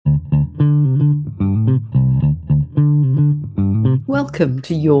Welcome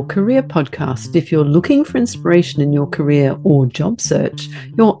to Your Career Podcast. If you're looking for inspiration in your career or job search,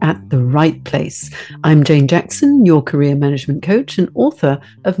 you're at the right place. I'm Jane Jackson, your career management coach and author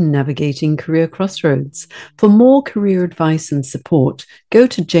of Navigating Career Crossroads. For more career advice and support, go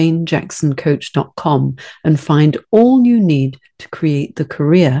to janejacksoncoach.com and find all you need to create the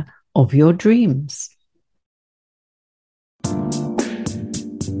career of your dreams.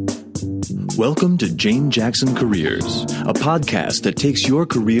 Welcome to Jane Jackson Careers, a podcast that takes your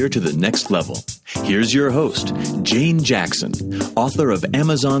career to the next level. Here's your host, Jane Jackson, author of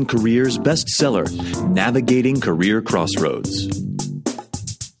Amazon Careers bestseller, Navigating Career Crossroads.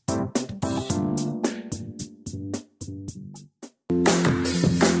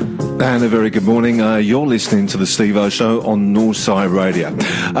 And a very good morning. You're listening to the Steve O Show on Northside Radio.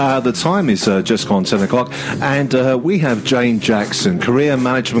 The time is just gone 10 o'clock, and we have Jane Jackson, career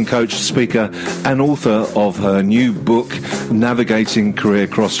management coach, speaker, and author of her new book, Navigating Career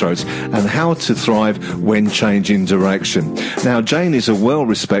Crossroads, and How to Thrive When Changing Direction. Now, Jane is a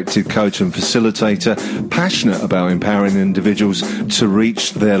well-respected coach and facilitator, passionate about empowering individuals to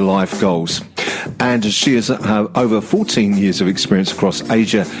reach their life goals. And she has over 14 years of experience across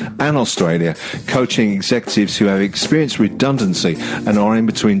Asia and Australia, coaching executives who have experienced redundancy and are in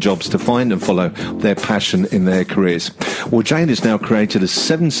between jobs to find and follow their passion in their careers. Well, Jane has now created a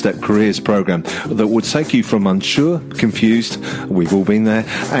 7-step careers program that will take you from unsure, confused, we've all been there,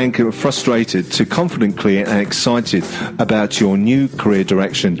 and frustrated to confident, clear and excited about your new career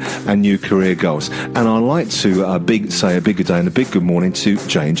direction and new career goals. And I'd like to say a big good day and a big good morning to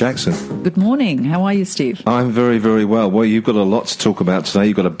Jane Jackson. Good morning. How are you, Steve? I'm very, very well. Well, you've got a lot to talk about today.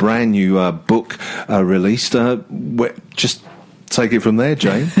 You've got a brand new book released. Just take it from there,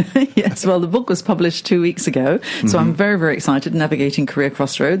 Jane. Yes, well, the book was published 2 weeks ago, so I'm very, very excited. Navigating Career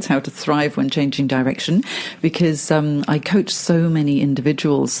Crossroads, How to Thrive When Changing Direction, because I coach so many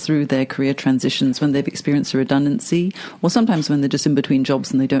individuals through their career transitions when they've experienced a redundancy, or sometimes when they're just in between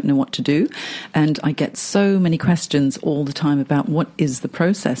jobs and they don't know what to do. And I get so many questions all the time about what is the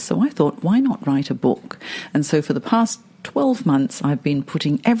process. So I thought, why not write a book? And so for the past 12 months, I've been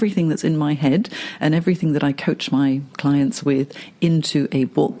putting everything that's in my head and everything that I coach my clients with into a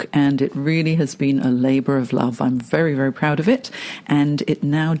book, and it really has been a labor of love. I'm very, very proud of it, and it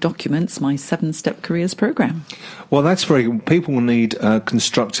now documents my 7-step careers program. Well, that's very... People need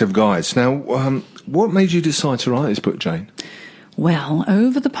constructive guides. Now, what made you decide to write this book, Jane? Well,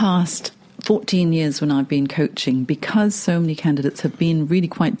 over the past 14 years when I've been coaching, because so many candidates have been really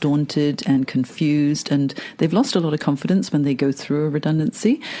quite daunted and confused, and they've lost a lot of confidence when they go through a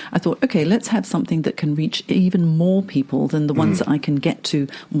redundancy, I thought, okay, let's have something that can reach even more people than the ones that I can get to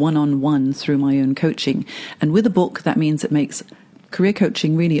one-on-one through my own coaching. And with a book, that means it makes career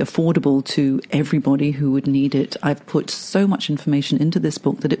coaching really affordable to everybody who would need it. I've put so much information into this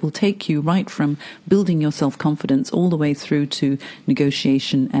book that it will take you right from building your self-confidence all the way through to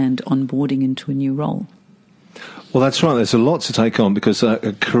negotiation and onboarding into a new role. Well, that's right. There's a lot to take on because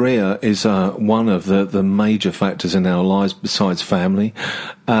a career is one of the major factors in our lives besides family.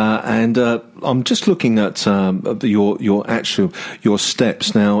 And I'm just looking at your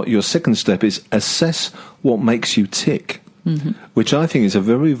steps. Now, your second step is assess what makes you tick. Mm-hmm. Which I think is a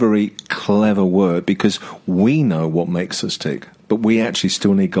very, very clever word, because we know what makes us tick, but we actually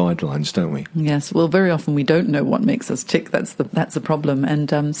still need guidelines, don't we? Yes. Well, very often we don't know what makes us tick. That's the problem.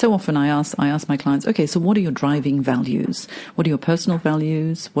 And so often I ask my clients, okay, so what are your driving values? What are your personal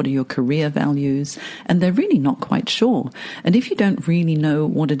values? What are your career values? And they're really not quite sure. And if you don't really know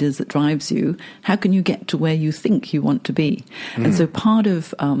what it is that drives you, how can you get to where you think you want to be? And so part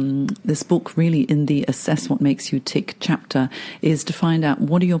of this book, really, in the Assess What Makes You Tick chapter, is to find out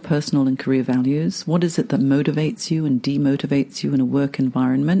what are your personal and career values? What is it that motivates you and demotivates you in a work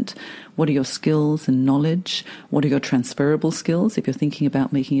environment? What are your skills and knowledge? What are your transferable skills if you're thinking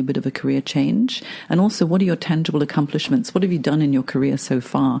about making a bit of a career change? And also, what are your tangible accomplishments? What have you done in your career so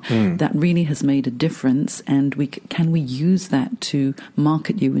far that really has made a difference? And can we use that to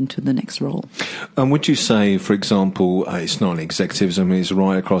market you into the next role? And would you say, for example, it's not executives, I mean, it's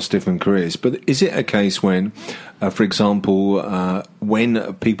right across different careers, but is it a case when, for example,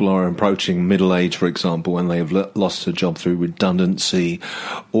 when people are approaching middle age, for example, and they've lost a job through redundancy,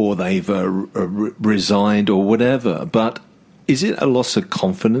 or they've resigned or whatever, but is it a loss of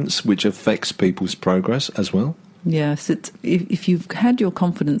confidence which affects people's progress as well? Yes, if you've had your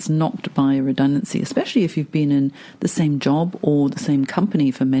confidence knocked by a redundancy, especially if you've been in the same job or the same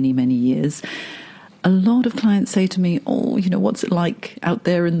company for many, many years, a lot of clients say to me, oh, what's it like out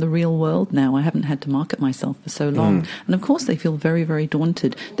there in the real world now? I haven't had to market myself for so long. And of course, they feel very, very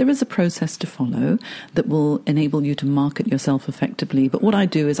daunted. There is a process to follow that will enable you to market yourself effectively. But what I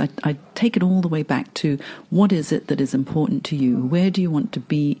do is I take it all the way back to what is it that is important to you? Where do you want to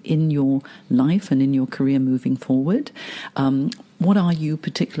be in your life and in your career moving forward? What are you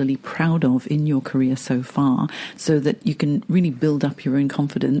particularly proud of in your career so far, so that you can really build up your own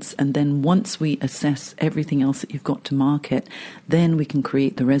confidence? And then once we assess everything else that you've got to market, then we can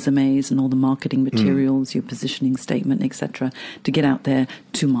create the resumes and all the marketing materials, your positioning statement, etc., to get out there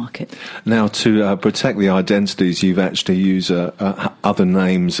to market. Now, to protect the identities, you've actually used other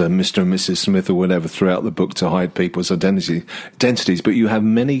names, Mr. and Mrs. Smith or whatever, throughout the book to hide people's identities. But you have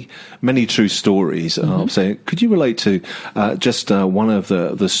many, many true stories. So could you relate to just one of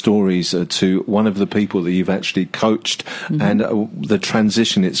the stories to one of the people that you've actually coached and the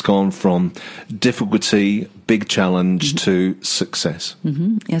transition it's gone from difficulty, big challenge to success?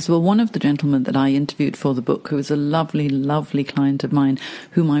 Yes, well, one of the gentlemen that I interviewed for the book, who was a lovely, lovely client of mine,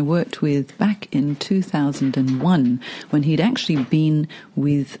 whom I worked with back in 2001, when he'd actually been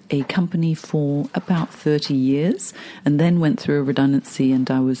with a company for about 30 years and then went through a redundancy, and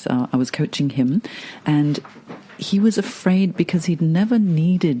I was coaching him, and he was afraid because he'd never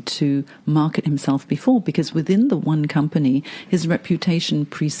needed to market himself before, because within the one company, his reputation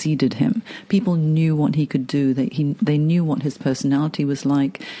preceded him. People knew what he could do. They knew what his personality was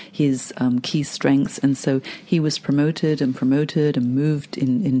like, his key strengths. And so he was promoted and moved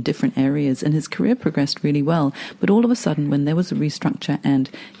in different areas, and his career progressed really well. But all of a sudden, when there was a restructure and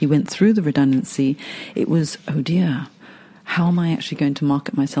he went through the redundancy, it was, oh dear, how am I actually going to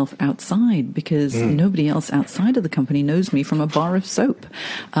market myself outside? Because nobody else outside of the company knows me from a bar of soap.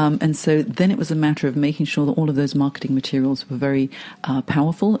 And so then it was a matter of making sure that all of those marketing materials were very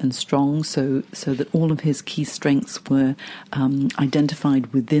powerful and strong, so that all of his key strengths were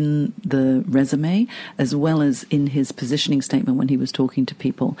identified within the resume, as well as in his positioning statement when he was talking to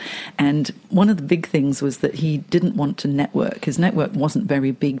people. And one of the big things was that he didn't want to network. His network wasn't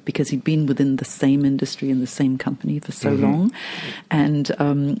very big because he'd been within the same industry and the same company for so long.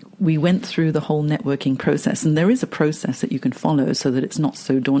 And we went through the whole networking process, and there is a process that you can follow so that it's not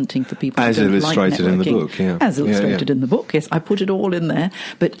so daunting for people. As illustrated in the book, yeah. As illustrated in the book, yes. I put it all in there.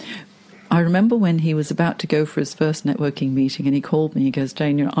 But I remember when he was about to go for his first networking meeting, and he called me. He goes,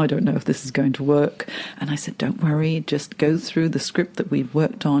 Jane, I don't know if this is going to work. And I said, don't worry, just go through the script that we've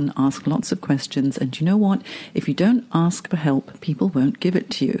worked on, ask lots of questions. And you know what? If you don't ask for help, people won't give it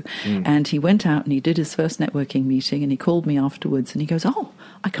to you. And he went out and he did his first networking meeting, and he called me afterwards and he goes, oh,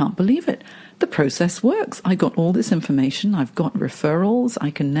 I can't believe it. The process works. I got all this information. I've got referrals. I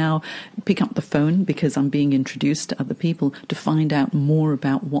can now pick up the phone because I'm being introduced to other people to find out more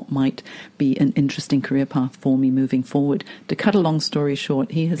about what might be an interesting career path for me moving forward. To cut a long story short,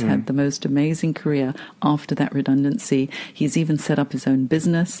 he has had the most amazing career after that redundancy. He's even set up his own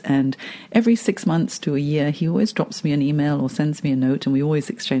business, and every 6 months to a year, he always drops me an email or sends me a note, and we always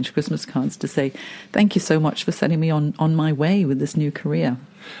exchange Christmas cards to say, thank you so much for setting me on my way with this new career.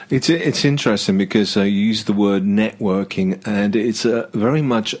 It's interesting because you use the word networking, and it's very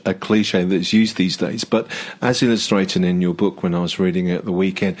much a cliche that's used these days. But as illustrated in your book when I was reading it at the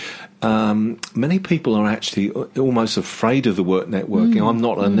weekend, many people are actually almost afraid of the word networking. I'm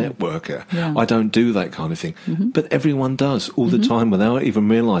not a networker. Yeah. I don't do that kind of thing. But everyone does all the time without even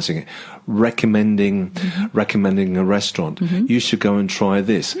realizing it. Recommending a restaurant. You should go and try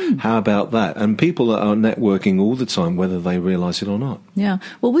this. How about that? And people are networking all the time, whether they realize it or not. Yeah.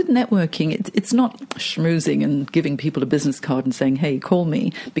 Well, with networking, it's not schmoozing and giving people a business card and saying, hey, call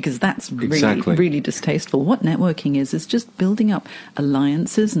me, because that's really distasteful. What networking is just building up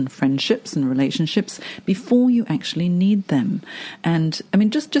alliances and friendships and relationships before you actually need them. And I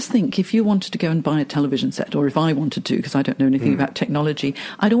mean, just think, if you wanted to go and buy a television set, or if I wanted to, because I don't know anything about technology,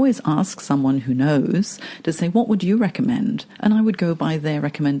 I'd always ask someone who knows to say, what would you recommend? And I would go by their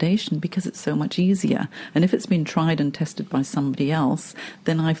recommendation because it's so much easier. And if it's been tried and tested by somebody else,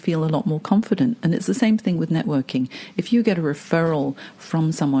 then I feel a lot more confident. And it's the same thing with networking. If you get a referral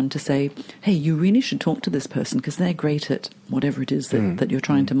from someone to say, hey, you really should talk to this person because they're great at whatever it is that you're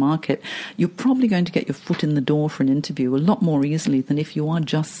trying to market, you're probably going to get your foot in the door for an interview a lot more easily than if you are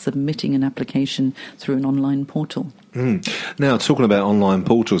just submitting an application through an online portal. Now, talking about online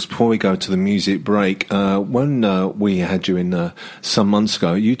portals, before we go to the music break, when we had you in some months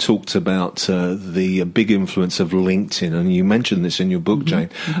ago, you talked about the big influence of LinkedIn, and you mentioned this in your book, Jane.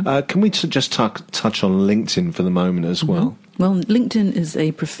 Can we just touch on LinkedIn for the moment as well? Well, LinkedIn is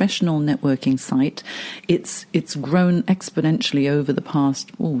a professional networking site. It's grown exponentially over the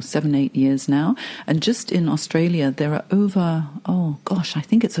past 7-8 years now. And just in Australia, there are over, I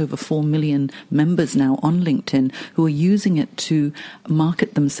think it's over 4 million members now on LinkedIn who are using it to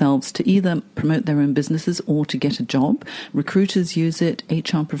market themselves, to either promote their own businesses or to get a job. Recruiters use it,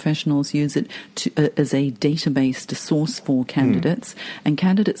 HR professionals use it as a database to source for candidates. And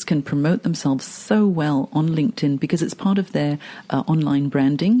candidates can promote themselves so well on LinkedIn because it's part of their online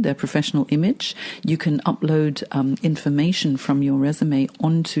branding, their professional image. You can upload information from your resume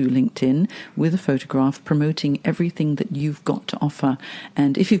onto LinkedIn with a photograph promoting everything that you've got to offer.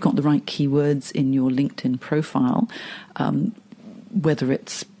 And if you've got the right keywords in your LinkedIn profile, whether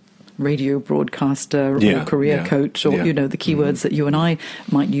it's radio broadcaster or career coach or, the keywords that you and I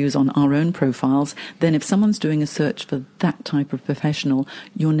might use on our own profiles, then if someone's doing a search for that type of professional,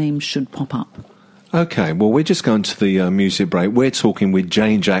 your name should pop up. Okay, well, we're just going to the music break. We're talking with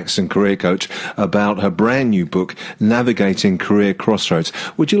Jane Jackson, career coach, about her brand new book, Navigating Career Crossroads.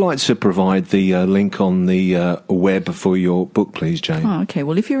 Would you like to provide the link on the web for your book, please, Jane? Oh, okay.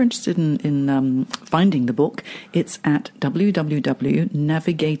 Well, if you're interested in finding the book, it's at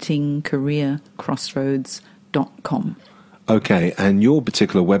www.navigatingcareercrossroads.com. Okay, and your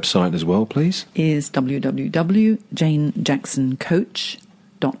particular website as well, please? Is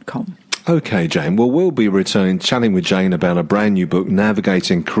www.janejacksoncoach.com. Okay, Jane. Well, we'll be returning, chatting with Jane about a brand new book,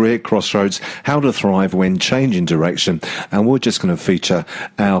 Navigating Career Crossroads, How to Thrive When Changing Direction. And we're just going to feature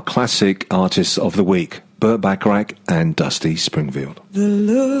our classic artists of the week, Burt Bacharach and Dusty Springfield. The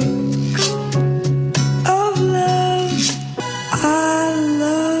look of love, I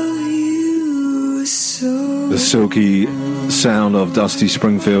love you so. The silky sound of Dusty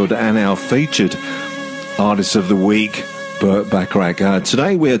Springfield and our featured artist of the week, Burt Bacharach.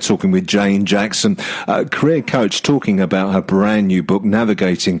 Today we're talking with Jane Jackson, career coach, talking about her brand new book,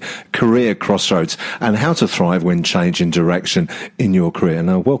 Navigating Career Crossroads, and how to thrive when changing direction in your career.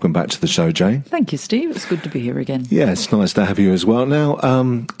 Now, welcome back to the show, Jane. Thank you, Steve. It's good to be here again. Yeah, it's nice to have you as well. Now,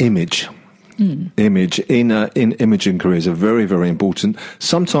 image. Image in imaging careers are very, very important.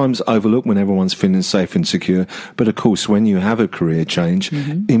 Sometimes overlooked when everyone's feeling safe and secure. But of course, when you have a career change,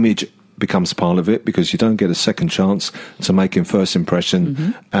 image becomes part of it because you don't get a second chance to make a first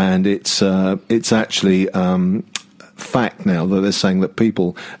impression. And it's actually fact now that they're saying that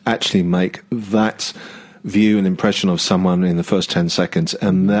people actually make that view and impression of someone in the first 10 seconds,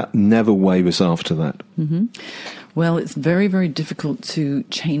 and that never wavers after that. Well, it's very, very difficult to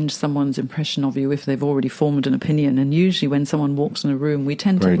change someone's impression of you if they've already formed an opinion. And usually when someone walks in a room, we're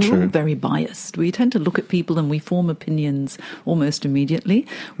all very biased. We tend to look at people and we form opinions almost immediately,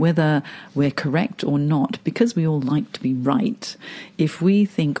 whether we're correct or not, because we all like to be right. If we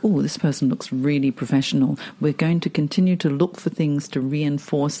think, oh, this person looks really professional, we're going to continue to look for things to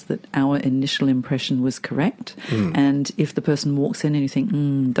reinforce that our initial impression was correct. And if the person walks in and you think,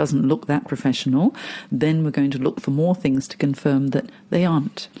 doesn't look that professional, then we're going to look for more things to confirm that they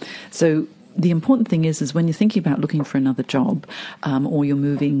aren't. So the important thing is when you're thinking about looking for another job or you're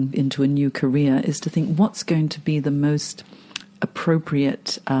moving into a new career, is to think what's going to be the most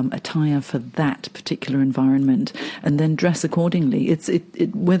appropriate attire for that particular environment, and then dress accordingly. It's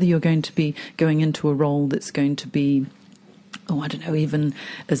whether you're going to be going into a role that's going to be, even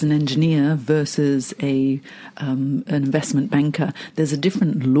as an engineer versus an investment banker, there's a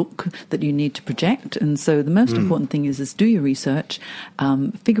different look that you need to project. And so the most important thing is do your research,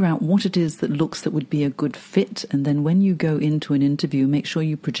 figure out what it is that would be a good fit. And then when you go into an interview, make sure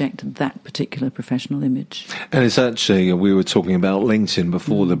you project that particular professional image. And it's actually, we were talking about LinkedIn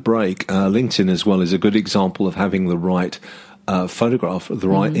before the break. LinkedIn as well is a good example of having the right photograph, the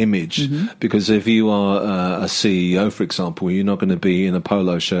right image, because if you are a CEO, for example, you're not going to be in a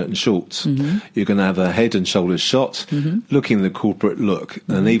polo shirt and shorts. You're going to have a head and shoulders shot, looking the corporate look.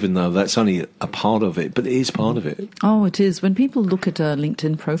 And even though that's only a part of it, but it is part of it. Oh, it is. When people look at a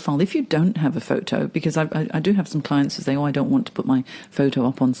LinkedIn profile, if you don't have a photo, because I do have some clients who say, I don't want to put my photo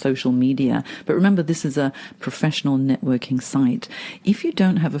up on social media. But remember, this is a professional networking site. If you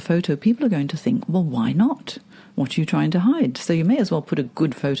don't have a photo, people are going to think, well, why not? What are you trying to hide? So you may as well put a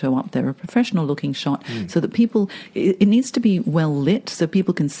good photo up there, a professional looking shot, so that it needs to be well lit so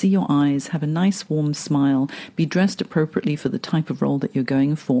people can see your eyes, have a nice warm smile, be dressed appropriately for the type of role that you're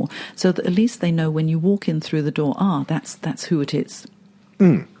going for, so that at least they know when you walk in through the door, that's who it is.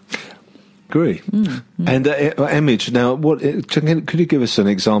 Agree. And image. Now, could you give us an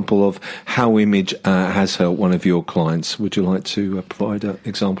example of how image has helped one of your clients? Would you like to provide an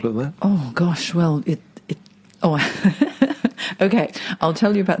example of that? Oh gosh, well, Okay, I'll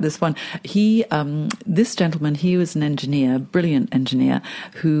tell you about this one. This gentleman, he was an engineer, brilliant engineer,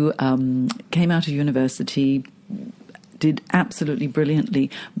 who came out of university, did absolutely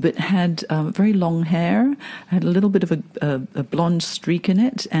brilliantly, but had very long hair, had a little bit of a blonde streak in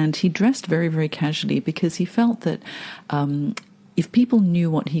it, and he dressed very, very casually because he felt that if people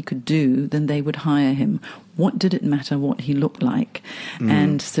knew what he could do, then they would hire him. What did it matter what he looked like?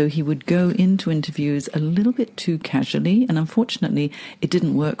 And so he would go into interviews a little bit too casually, and unfortunately it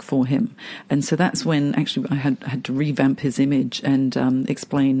didn't work for him. And so that's when actually I had to revamp his image and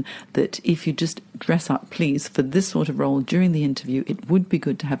explain that if you just dress up, please, for this sort of role during the interview, it would be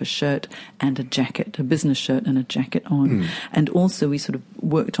good to have a shirt and a jacket, a business shirt and a jacket on. And also we sort of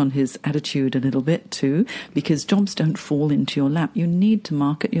worked on his attitude a little bit too, because jobs don't fall into your lap. You need to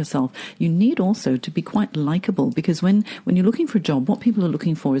market yourself. You need also to be quite likable, because when you're looking for a job, what people are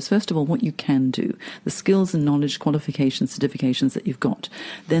looking for is, first of all, what you can do, the skills and knowledge, qualifications, certifications that you've got.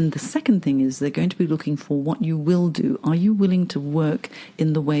 Then the second thing is they're going to be looking for what you will do. Are you willing to work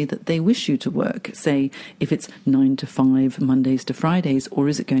in the way that they wish you to work? Say, if it's 9 to 5, Mondays to Fridays, or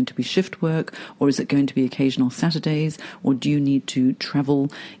is it going to be shift work, or is it going to be occasional Saturdays, or do you need to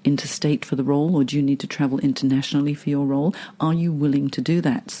travel interstate for the role, or do you need to travel internationally for your role? Are you willing to do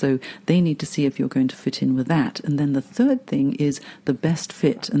that? So they need to see if you're going to fit in with that. And then the third thing is the best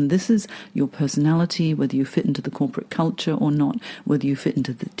fit. And this is your personality, whether you fit into the corporate culture or not, whether you fit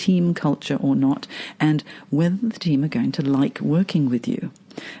into the team culture or not, and whether the team are going to like working with you.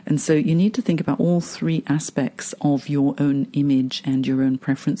 And so you need to think about all three aspects of your own image and your own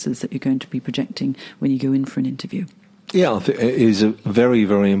preferences that you're going to be projecting when you go in for an interview. Yeah, I think it is very,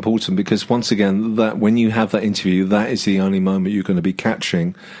 very important, because once again, that when you have that interview, that is the only moment you're going to be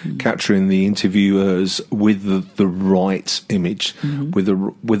capturing the interviewers with the right image, with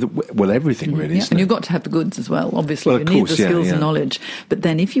everything really. Yeah. And you've got to have the goods as well. Obviously, you need the skills and knowledge. But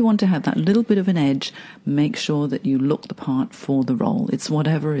then, if you want to have that little bit of an edge, make sure that you look the part for the role. It's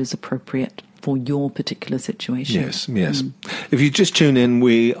whatever is appropriate for your particular situation. Yes. If you just tune in,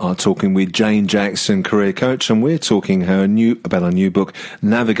 we are talking with Jane Jackson, career coach, and we're talking about her new book,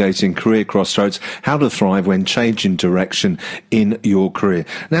 Navigating Career Crossroads, How to Thrive When Changing Direction in Your Career.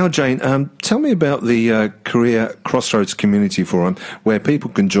 Now, Jane, tell me about the Career Crossroads Community Forum, where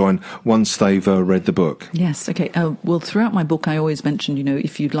people can join once they've read the book. Yes, okay. Well, throughout my book, I always mention,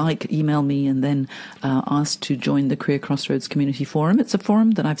 if you'd like, email me and then ask to join the Career Crossroads Community Forum. It's a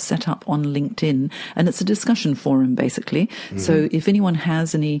forum that I've set up on LinkedIn, and it's a discussion forum basically. So if anyone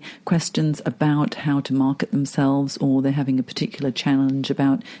has any questions about how to market themselves, or they're having a particular challenge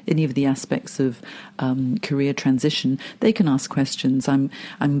about any of the aspects of career transition, they can ask questions. I'm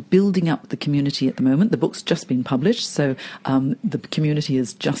building up the community at the moment. The book's just been published, so the community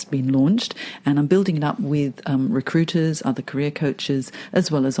has just been launched, and I'm building it up with recruiters, other career coaches, as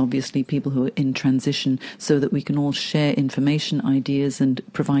well as obviously people who are in transition, so that we can all share information, ideas, and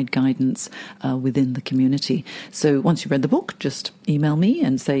provide guidance within the community. So once you've read the book, just email me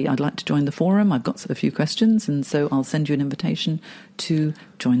and say, I'd like to join the forum. I've got a few questions, and so I'll send you an invitation to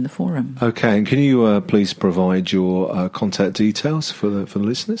join the forum. Okay, and can you please provide your contact details for the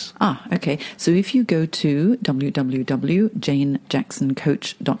listeners? Okay. So if you go to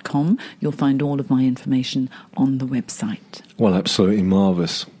www.janejacksoncoach.com, you'll find all of my information on the website. Well, absolutely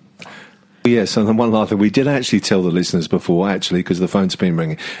marvellous. Yes, and one last thing, we did actually tell the listeners before, because the phone's been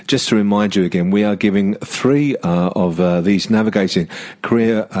ringing. Just to remind you again, we are giving 3 of these Navigating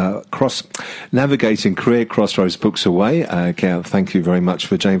Career Crossroads books away. Thank you very much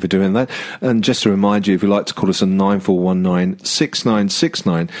for Jane for doing that. And just to remind you, if you'd like to call us on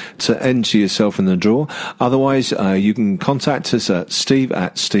 9419-6969 to enter yourself in the draw. Otherwise, you can contact us at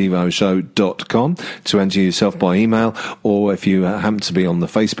steve@steveoshow.com to enter yourself by email, or if you happen to be on the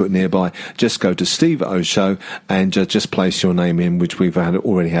Facebook nearby, just go to Steve O Show and just place your name in, which we've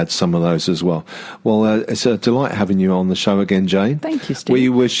already had some of those as well. Well, it's a delight having you on the show again, Jane. Thank you, Steve. We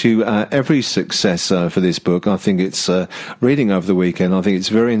wish you every success for this book. I think it's reading over the weekend. I think it's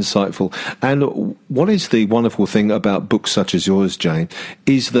very insightful. And what is the wonderful thing about books such as yours, Jane,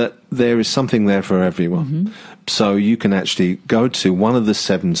 is that there is something there for everyone. So you can actually go to one of the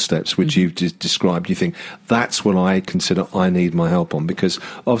 7 steps which you've described. You think, that's what I consider I need my help on, because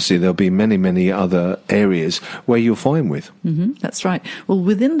obviously there'll be many, many other areas where you'll find with. That's right. Well,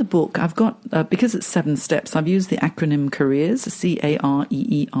 within the book, I've got, because it's 7 steps, I've used the acronym CAREERS,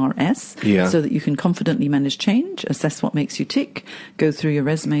 CAREERS, so that you can confidently manage change, assess what makes you tick, go through your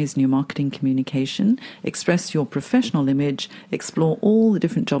resumes and your marketing communication, express your professional image, explore all the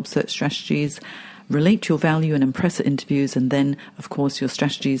different job search strategies, relate your value and impress at interviews, and then, of course, your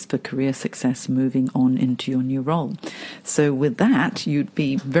strategies for career success moving on into your new role. So with that, you'd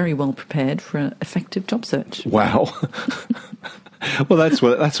be very well prepared for an effective job search. Wow. Well, that's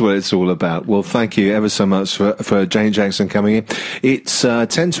what it's all about. Well, thank you ever so much for Jane Jackson coming in. It's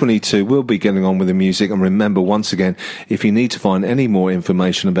 10:22. We'll be getting on with the music. And remember, once again, if you need to find any more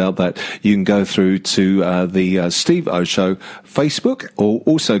information about that, you can go through to the Steve O Show Facebook, or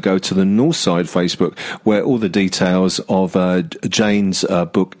also go to the Northside Facebook, where all the details of Jane's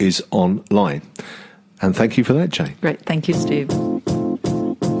book is online. And thank you for that, Jane. Great. Thank you, Steve.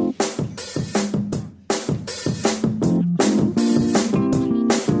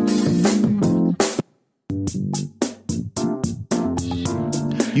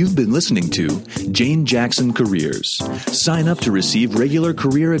 You've been listening to Jane Jackson Careers. Sign up to receive regular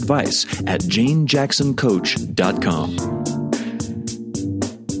career advice at janejacksoncoach.com.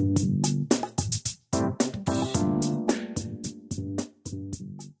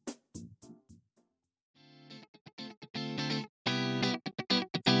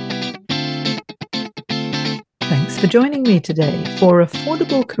 Thanks for joining me today. For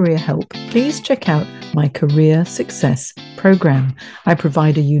affordable career help, please check out my Career Success Program. I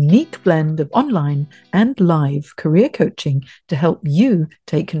provide a unique blend of online and live career coaching to help you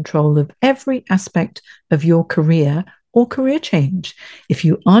take control of every aspect of your career or career change. If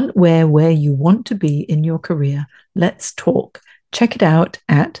you aren't where you want to be in your career, let's talk. Check it out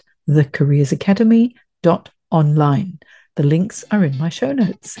at thecareersacademy.online. The links are in my show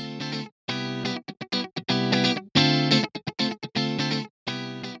notes.